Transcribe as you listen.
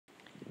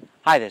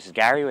Hi, this is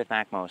Gary with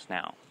MacMost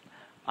Now.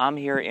 I'm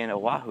here in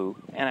Oahu,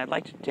 and I'd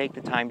like to take the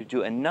time to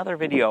do another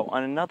video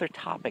on another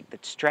topic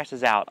that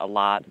stresses out a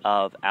lot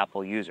of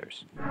Apple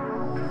users.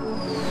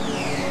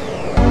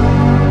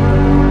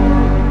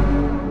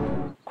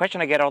 Question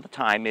I get all the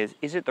time is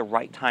it the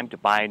right time to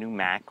buy a new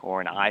Mac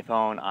or an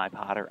iPhone,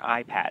 iPod, or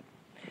iPad?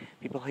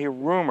 People hear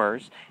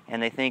rumors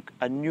and they think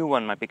a new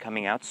one might be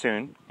coming out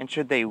soon, and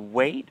should they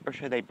wait or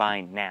should they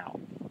buy now?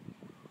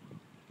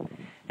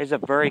 There's a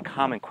very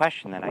common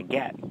question that I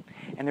get,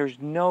 and there's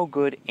no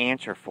good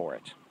answer for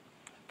it.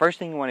 First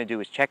thing you want to do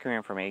is check your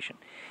information.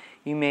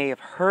 You may have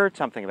heard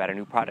something about a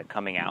new product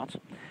coming out,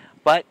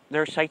 but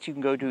there are sites you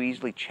can go to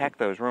easily check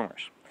those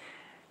rumors.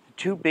 The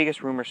two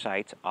biggest rumor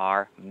sites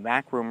are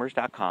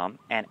macrumors.com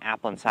and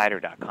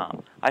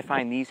appleinsider.com. I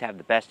find these have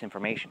the best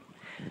information.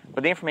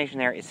 But the information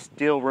there is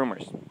still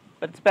rumors.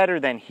 But it's better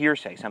than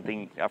hearsay,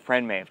 something a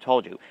friend may have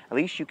told you. At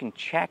least you can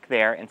check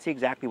there and see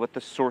exactly what the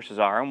sources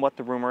are and what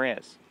the rumor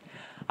is.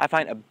 I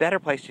find a better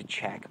place to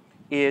check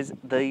is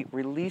the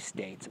release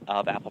dates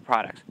of Apple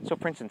products. So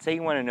for instance, say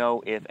you want to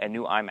know if a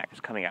new iMac is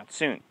coming out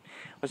soon.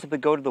 Well, simply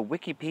go to the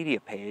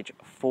Wikipedia page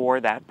for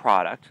that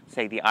product,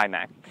 say the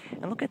iMac,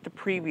 and look at the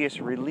previous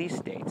release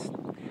dates.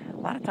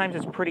 A lot of times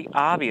it's pretty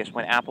obvious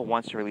when Apple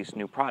wants to release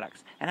new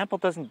products, and Apple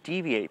doesn't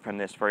deviate from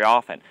this very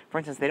often. For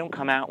instance, they don't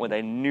come out with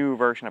a new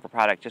version of a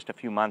product just a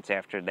few months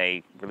after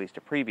they released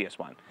a previous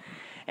one.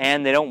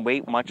 And they don't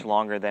wait much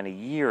longer than a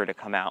year to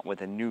come out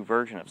with a new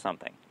version of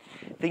something.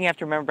 The thing you have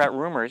to remember about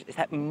rumors is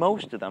that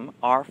most of them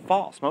are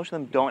false. Most of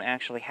them don't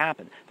actually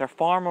happen. There are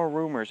far more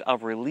rumors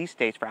of release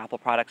dates for Apple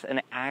products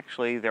than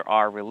actually there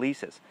are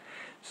releases.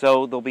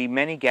 So there'll be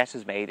many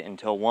guesses made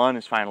until one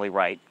is finally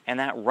right, and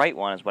that right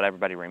one is what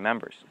everybody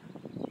remembers.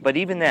 But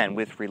even then,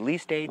 with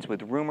release dates,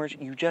 with rumors,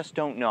 you just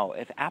don't know.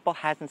 If Apple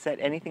hasn't said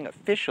anything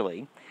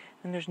officially,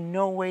 then there's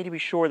no way to be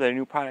sure that a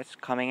new product is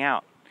coming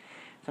out.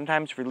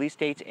 Sometimes release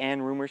dates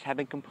and rumors have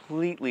been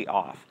completely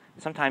off.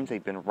 Sometimes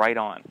they've been right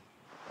on.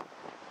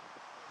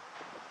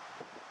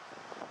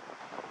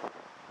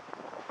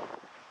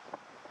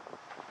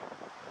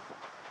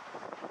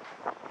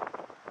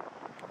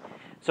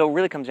 So it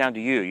really comes down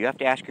to you. You have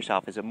to ask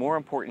yourself, is it more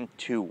important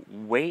to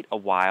wait a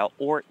while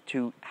or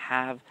to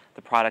have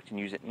the product and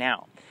use it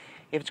now?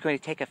 If it's going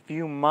to take a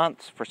few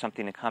months for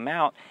something to come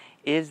out,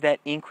 is that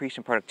increase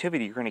in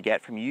productivity you're going to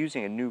get from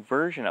using a new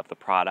version of the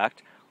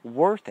product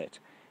worth it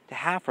to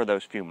have for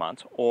those few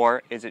months,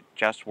 or is it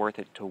just worth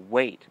it to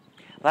wait?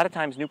 A lot of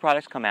times new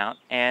products come out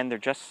and they're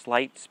just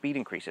slight speed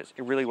increases.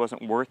 It really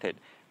wasn't worth it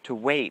to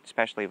wait,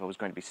 especially if it was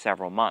going to be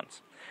several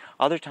months.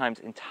 Other times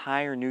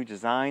entire new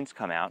designs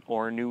come out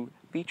or new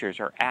features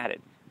are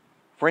added.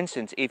 For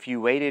instance, if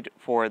you waited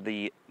for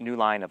the new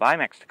line of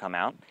iMacs to come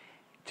out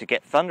to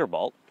get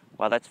Thunderbolt,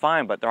 well, that's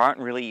fine, but there aren't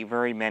really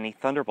very many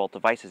Thunderbolt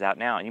devices out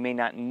now, and you may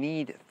not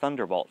need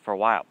Thunderbolt for a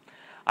while.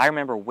 I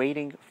remember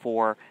waiting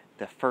for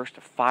the first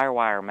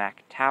FireWire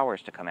Mac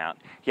towers to come out,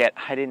 yet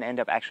I didn't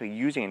end up actually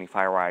using any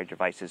FireWire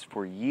devices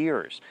for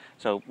years,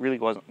 so it really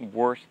wasn't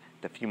worth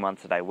the few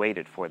months that I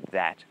waited for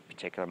that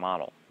particular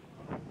model.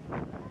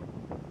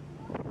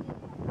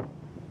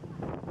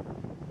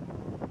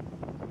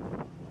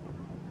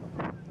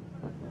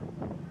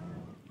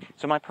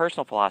 So my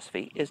personal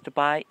philosophy is to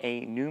buy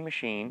a new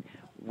machine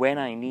when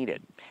I need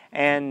it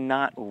and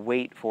not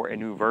wait for a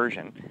new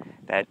version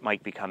that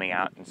might be coming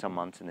out in some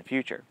months in the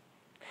future.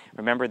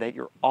 Remember that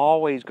you're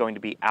always going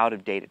to be out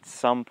of date at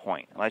some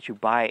point. Unless you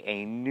buy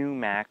a new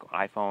Mac,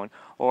 iPhone,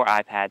 or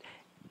iPad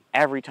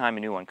every time a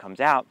new one comes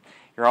out,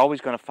 you're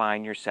always going to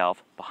find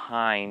yourself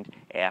behind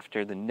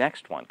after the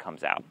next one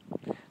comes out.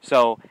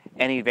 So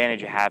any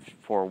advantage you have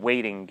for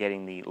waiting,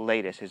 getting the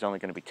latest, is only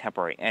going to be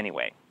temporary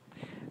anyway.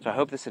 So I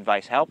hope this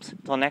advice helps.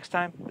 Until next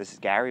time, this is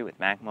Gary with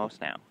MacMost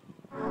Now.